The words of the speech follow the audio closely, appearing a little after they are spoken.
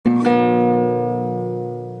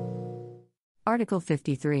Article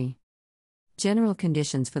 53. General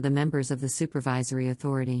conditions for the members of the supervisory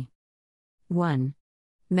authority. 1.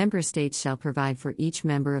 Member states shall provide for each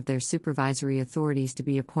member of their supervisory authorities to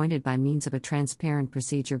be appointed by means of a transparent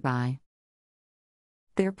procedure by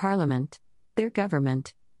their parliament, their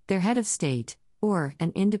government, their head of state, or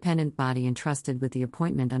an independent body entrusted with the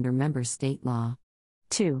appointment under member state law.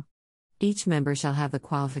 2. Each member shall have the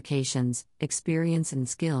qualifications, experience, and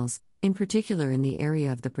skills, in particular in the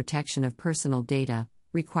area of the protection of personal data,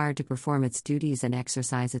 required to perform its duties and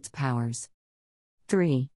exercise its powers.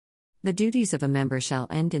 3. The duties of a member shall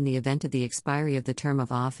end in the event of the expiry of the term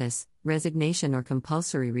of office, resignation, or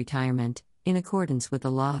compulsory retirement, in accordance with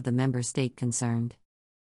the law of the member state concerned.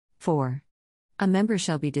 4. A member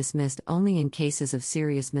shall be dismissed only in cases of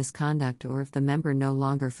serious misconduct or if the member no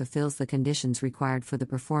longer fulfills the conditions required for the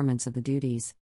performance of the duties.